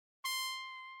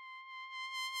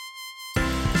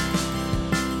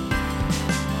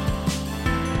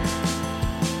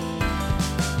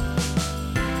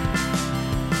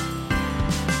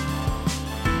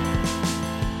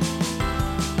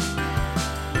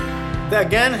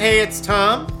Again, hey, it's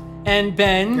Tom. And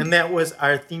Ben. And that was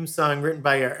our theme song written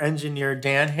by our engineer,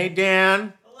 Dan. Hey,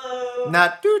 Dan. Hello.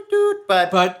 Not doot doot,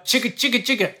 but chicka chicka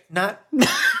chicka. not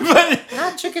but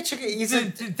not chicka chicka. Easy.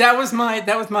 that was my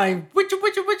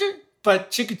witcha.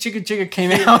 But chicka chicka chicka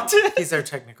came out. He's our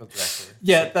technical director.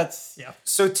 Yeah,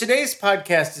 So today's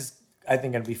podcast is, I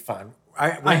think, going to be fun.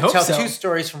 We're I hope tell so. 2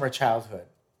 stories from our childhood.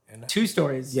 And 2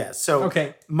 stories. yeah, so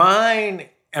Okay. Mine,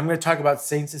 I'm going to talk about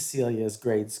St. Cecilia's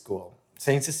grade school.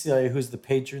 St. Cecilia, who's the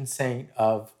patron saint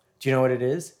of, do you know what it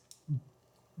is?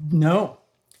 No.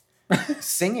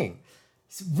 Singing.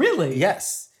 Really?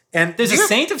 Yes. And There's a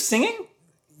saint of singing?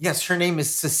 Yes, her name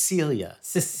is Cecilia.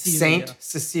 Cecilia. Saint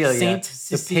Cecilia. Saint The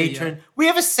Cecilia. patron. We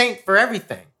have a saint for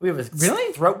everything. We have a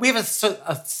Really? throat. We have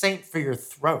a saint for your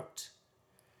throat.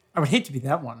 I would hate to be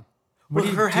that one. Well, do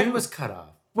you her head do? was cut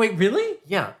off. Wait, really?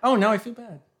 Yeah. Oh, now I feel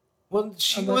bad. Well,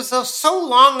 she was so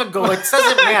long ago. It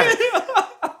doesn't matter.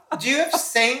 Do you have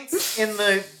saints in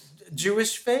the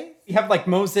Jewish faith? You have like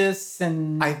Moses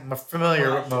and... I'm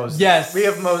familiar with Moses. Yes. We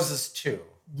have Moses too.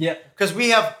 Yeah. Because we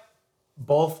have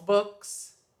both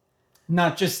books.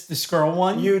 Not just the scroll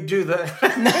one? You do the...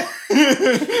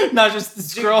 Not just the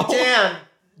scroll. Dan,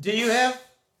 do you have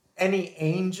any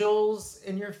angels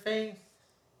in your faith?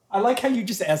 I like how you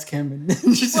just ask him. And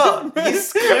just, Well,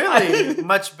 he's clearly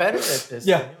much better at this.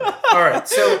 Yeah. than you are. All right.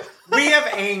 So we have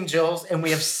angels and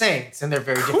we have saints, and they're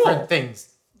very Cool. different things.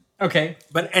 Okay.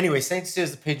 But anyway, Saint Cecilia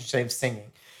is the patron saint of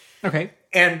singing. Okay.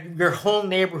 And your whole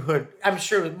neighborhood, I'm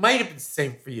sure it might have been the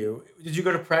same for you. Did you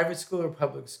go to private school or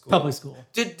public school? Public school.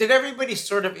 Did everybody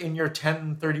sort of in your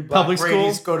 10, 30 block Public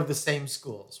radius school? go to the same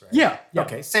schools, right? Yeah.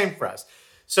 Okay, same for us.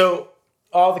 So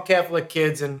all the Catholic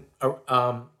kids in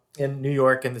New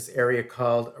York in this area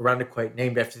called Irondequoit,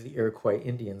 named after the Iroquois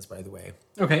Indians, by the way,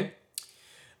 Okay.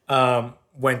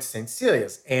 went to St.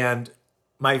 Cecilia's. And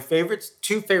my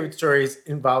 2 favorite stories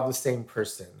involve the same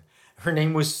person. Her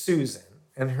name was Susan,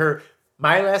 and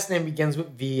my last name begins with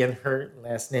V, and her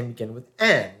last name begins with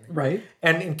N. Right.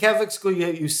 And in Catholic school,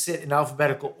 you sit in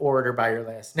alphabetical order by your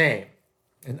last name.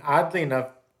 And oddly enough,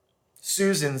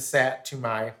 Susan sat to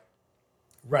my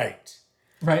right.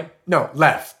 Right. No,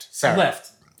 left. Sorry.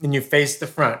 Left. And you face the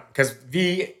front because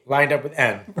V lined up with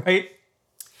N. Right.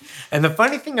 And the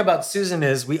funny thing about Susan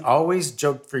is we always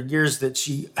joked for years that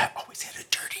she always had a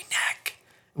dirty neck.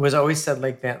 It was always said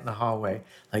like that in the hallway.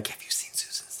 Like, have you seen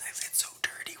Susan's neck? It's so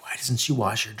dirty. Why doesn't she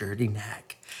wash her dirty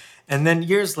neck? And then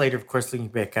years later, of course, looking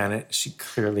back on it, she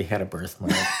clearly had a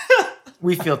birthmark.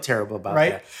 We feel terrible about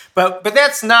Right. that. But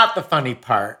that's not the funny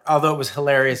part. Although it was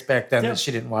hilarious back then Yeah. that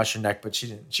she didn't wash her neck, but she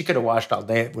didn't. She could have washed all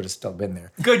day. It would have still been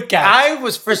there. Good guy.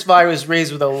 First of all, I was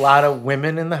raised with a lot of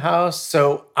women in the house.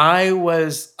 So I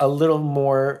was a little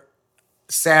more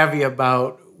savvy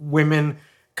about women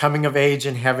coming of age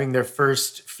and having their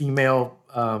first female,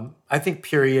 I think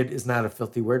period is not a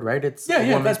filthy word, right? It's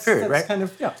a woman's period, right? Kind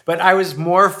of, yeah. But I was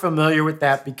more familiar with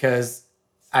that because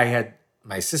I had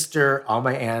my sister, all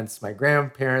my aunts, my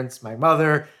grandparents, my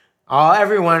mother,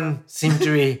 everyone seemed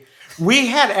to be. We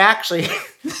had actually,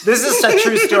 this is a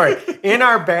true story. In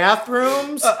our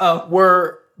bathrooms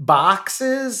were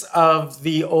boxes of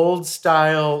the old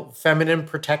style feminine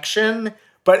protection,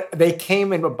 but they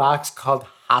came in a box called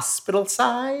hospital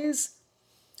size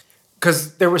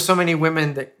because there were so many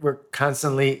women that were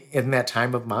constantly in that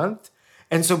time of month.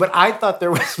 And so, but I thought there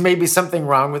was maybe something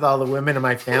wrong with all the women in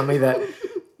my family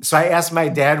so I asked my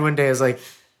dad one day, I was like,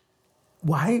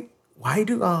 why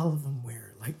do all of them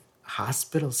wear like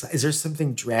hospital size? Is there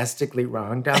something drastically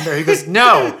wrong down there? He goes,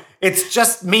 no, it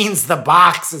just means the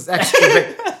box is extra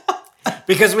big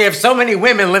because we have so many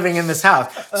women living in this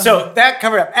house. So that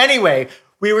covered up. Anyway,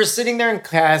 we were sitting there in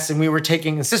class and we were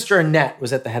taking, Sister Annette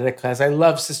was at the head of class. I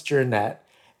love Sister Annette.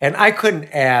 And I couldn't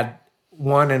add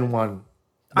 1 and 1.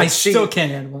 I still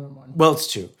can't add 1 and 1. Well, it's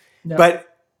 2. No.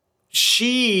 But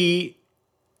she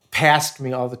passed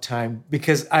me all the time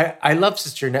because I love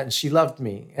Sister Annette and she loved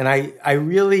me. And I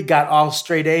really got all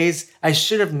straight A's. I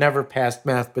should have never passed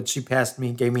math, but she passed me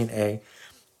and gave me an A.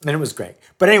 And it was great.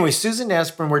 But anyway, Susan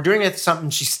Aspirin, we're doing it something.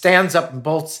 She stands up and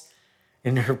bolts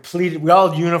in her pleated, we all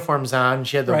had uniforms on.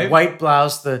 She had the white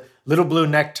blouse, the little blue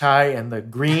necktie, and the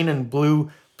green and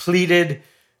blue pleated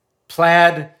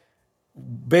plaid,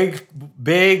 big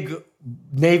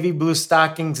navy blue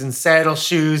stockings and saddle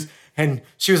shoes. And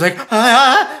she was like,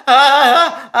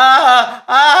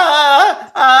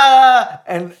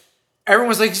 and everyone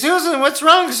was like, Susan, what's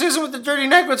wrong? Susan with the dirty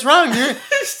neck, what's wrong?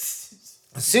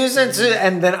 Susan,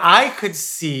 and then I could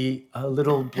see a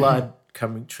little blood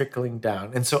trickling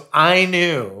down. And so I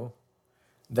knew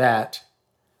that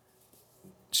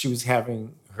she was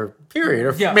having her period,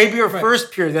 or Yeah, maybe her right.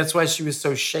 first period. That's why she was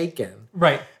so shaken.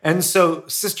 Right. And so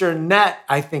Sister Annette,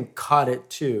 I think, caught it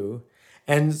too.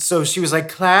 And so she was like,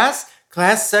 class,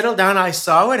 settle down. I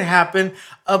saw what happened.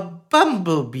 A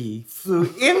bumblebee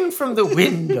flew in from the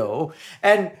window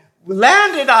and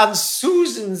landed on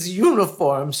Susan's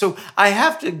uniform. So I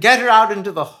have to get her out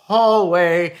into the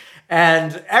hallway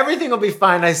and everything will be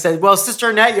fine. I said, well, Sister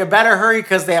Annette, you better hurry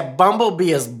because that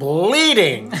bumblebee is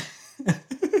bleeding.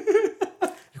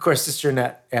 Of course, Sister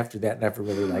Annette, after that, never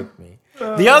really liked me.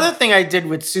 The other thing I did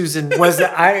with Susan was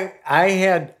that I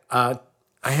had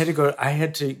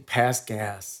to pass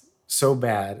gas so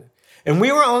bad. And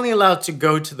we were only allowed to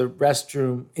go to the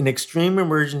restroom in extreme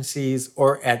emergencies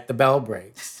or at the bell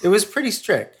breaks. It was pretty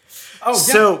strict. Oh, yeah.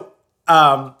 So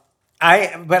I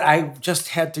just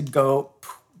had to go,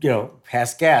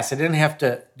 pass gas. I didn't have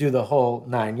to do the whole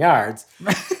 9 yards.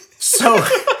 So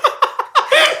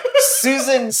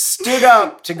Susan stood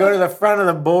up to go to the front of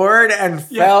the board and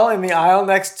fell in the aisle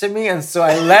next to me. And so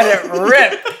I let it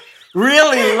rip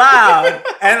really loud.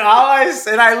 And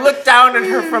I looked down at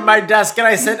her from my desk and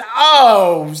I said,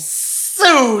 oh,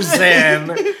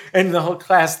 Susan. And the whole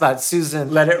class thought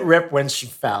Susan let it rip when she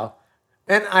fell.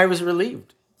 And I was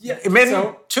relieved. Yeah. It made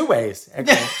me 2 ways,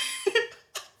 actually.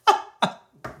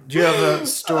 Do you have a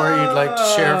story you'd like to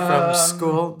share from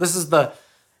school? This is the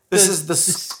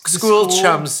school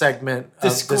chum segment. The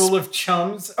School of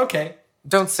Chums. Okay.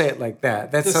 Don't say it like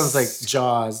that. That sounds like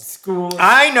Jaws. School.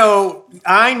 I know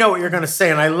what you're going to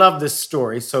say, and I love this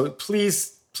story. So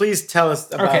please tell us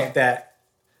about that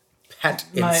pet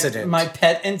incident. My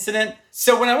pet incident.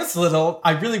 So when I was little,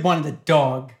 I really wanted a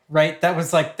dog, right? That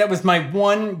was my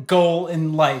one goal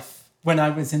in life when I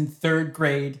was in 3rd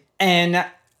grade. And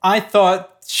I thought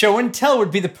show and tell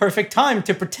would be the perfect time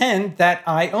to pretend that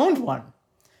I owned one.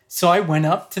 So I went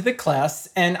up to the class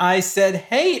and I said,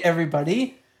 hey,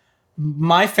 everybody,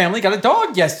 my family got a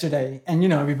dog yesterday. And,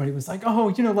 everybody was like,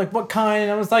 oh, like what kind?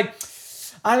 And I was like,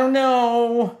 I don't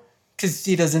know, because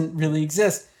he doesn't really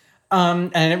exist.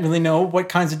 And I didn't really know what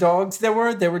kinds of dogs there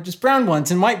were. There were just brown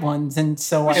ones and white ones. And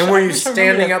so were you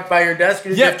standing up by your desk or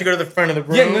did you have to go to the front of the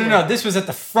room? Yeah, no. This was at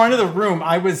the front of the room.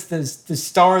 I was the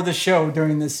star of the show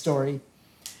during this story.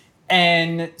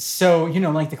 And so,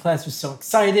 like the class was so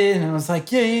excited and I was like,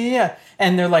 yeah.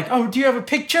 And they're like, oh, do you have a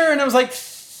picture? And I was like,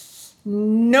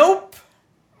 nope,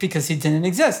 because he didn't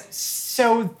exist.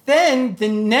 So then the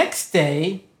next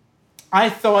day I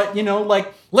thought,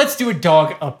 let's do a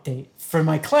dog update for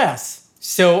my class.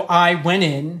 So I went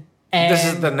in and this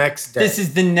is the next day. This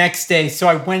is the next day. So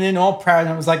I went in all proud and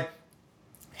I was like,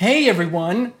 hey,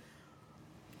 everyone,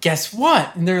 guess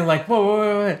what? And they're like,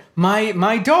 whoa.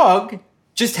 My dog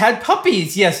just had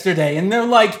puppies yesterday. And they're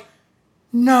like,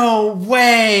 no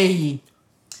way.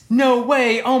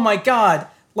 Oh my God.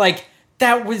 Like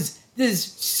that was this.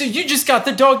 So you just got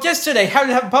the dog yesterday. How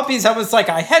did it have puppies? I was like,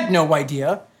 I had no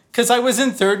idea because I was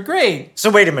in 3rd grade. So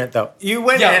wait a minute though. You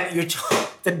went in,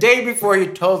 the day before you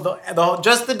told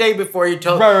just the day before you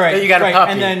told that you got a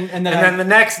puppy. And then the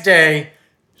next day,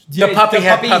 the puppy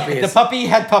had puppies. The puppy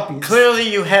had puppies. Clearly,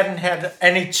 you hadn't had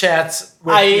any chats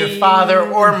with your father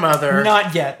or mother.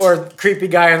 Not yet. Or creepy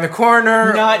guy in the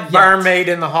corner. Not yet. Barmaid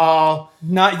in the hall.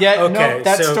 Not yet. Okay, no,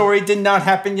 that story did not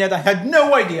happen yet. I had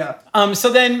no idea. So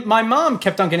then my mom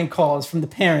kept on getting calls from the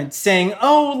parents saying,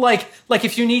 oh, like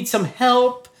if you need some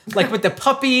help, like with the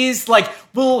puppies, like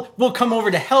we'll come over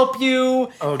to help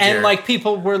you. Oh, dear. And like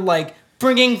people were like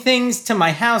bringing things to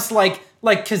my house, like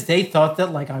because they thought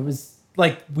that like I was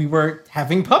like we were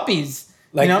having puppies,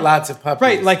 lots of puppies,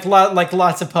 right? Like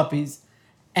lots of puppies.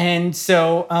 And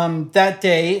so that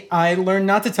day I learned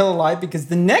not to tell a lie because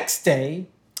the next day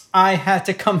I had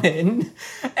to come in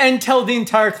and tell the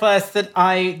entire class that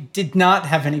I did not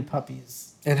have any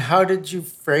puppies. And how did you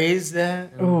phrase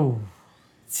that? Oh,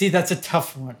 see, that's a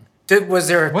tough one. Was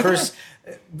there a person?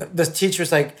 The teacher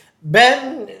was like,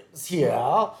 Ben's here.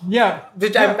 Yeah.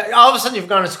 All of a sudden, you've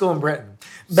gone to school in Britain.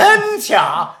 Ben's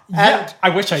here. And I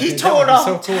wish I did. He told a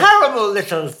so cool. terrible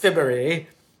little fibbery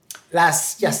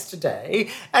yesterday,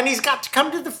 and he's got to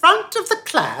come to the front of the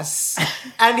class,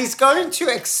 and he's going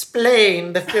to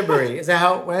explain the fibbery. Is that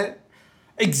how it went?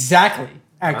 Exactly.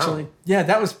 Actually, Wow. Yeah,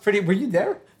 that was pretty. Were you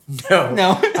there?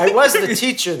 No. I was the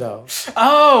teacher, though.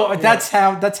 Oh, that's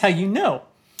how you know.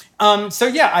 So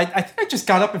yeah, I think I just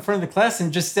got up in front of the class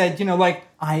and just said,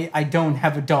 I don't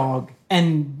have a dog,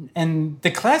 and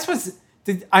the class was.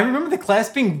 I remember the class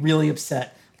being really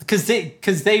upset because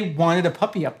they wanted a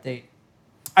puppy update.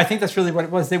 I think that's really what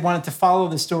it was. They wanted to follow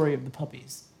the story of the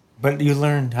puppies. But you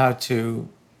learned how to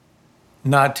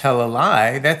not tell a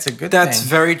lie. That's a good That's thing.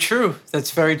 very true.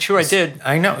 That's very true. I did.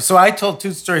 I know. So I told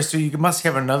 2 stories, so you must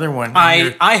have another one.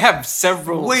 I have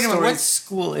several Wait a minute. What stories.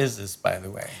 school is this, by the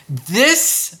way?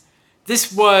 This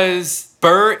was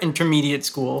Burr Intermediate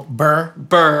School. Burr?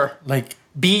 Like,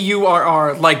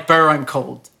 Burr, like Burr, I'm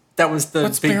cold. That was the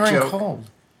what's big Burr joke. and cold?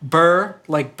 Burr,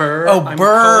 like Burr. Oh, I'm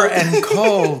Burr cold. and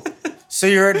cold. So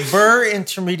you're at Burr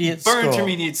Intermediate School. Burr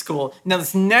Intermediate School. Now,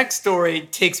 this next story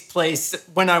takes place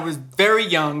when I was very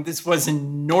young. This was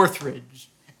in Northridge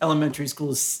Elementary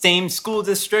School, same school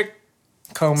district,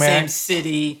 Comac. same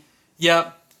city.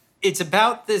 Yep. It's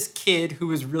about this kid who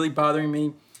was really bothering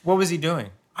me. What was he doing?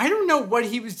 I don't know what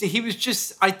he was. He was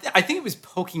just. I think it was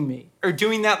poking me or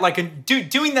doing that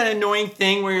doing that annoying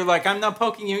thing where you're like, I'm not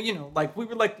poking you. You know, like we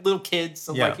were like little kids,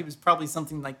 so Yeah. like he was probably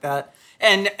something like that.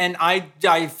 And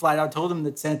I flat out told him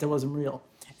that Santa wasn't real,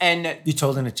 and You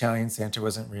told an Italian Santa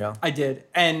wasn't real. I did,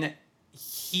 and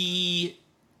he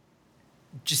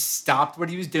just stopped what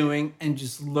he was doing and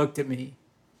just looked at me,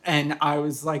 and I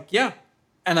was like, yeah,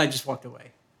 and I just walked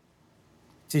away.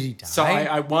 Did he die? So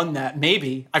I won that.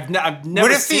 Maybe I've never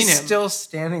what if seen he's him. still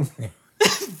standing there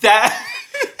That.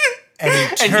 and he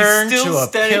And he's turned still to a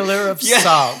standing- pillar of Yeah.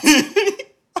 salt?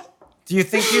 Do you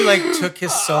think you like took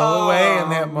his soul away in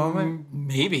that moment?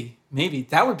 Maybe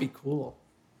that would be cool.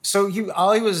 So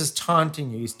all he was is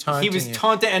taunting you. He's taunting He was you.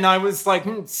 taunting, and I was like,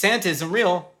 Santa isn't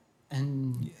real.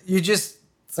 And It's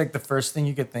like the first thing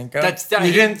you could think of. That's-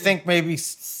 you didn't think maybe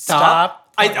stop.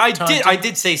 I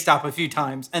did say stop a few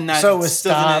times, and that So it was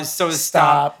still didn't- stop, So it was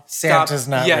stop, Santa's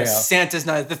not yes, real. Santa's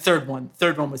not. The third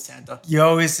one was Santa. You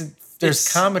always there's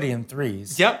It's- comedy in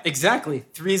threes. Yep, exactly.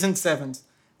 3s and 7s.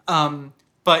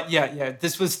 But yeah.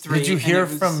 This was 3. Did you and hear it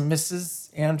was- from Mrs.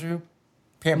 Andrew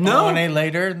Pampalone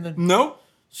later? No.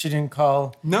 She didn't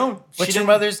call. No. What's she your didn't-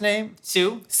 mother's name?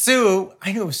 Sue. Sue.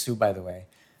 I knew it was Sue, by the way.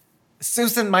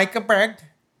 Susan Micah Brecht.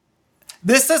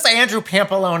 This is Andrew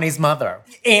Pampalone's mother,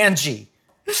 Angie.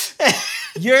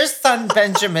 Your son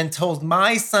Benjamin told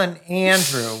my son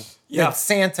Andrew Yeah. that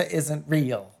Santa isn't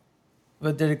real.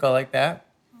 But did it go like that?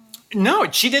 No,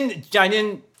 she didn't. I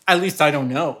didn't. At least I don't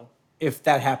know if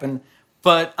that happened.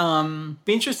 But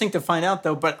be interesting to find out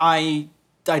though. But I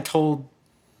told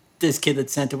this kid that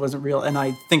Santa wasn't real, and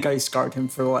I think I scarred him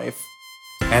for life.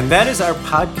 And that is our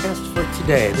podcast for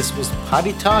today. This was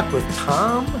Potty Talk with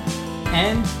Tom.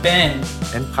 And Ben,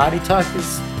 And Potty Talk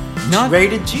is Not-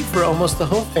 rated G for almost the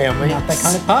whole family. not that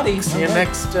kind of potty. See you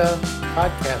next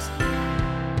podcast.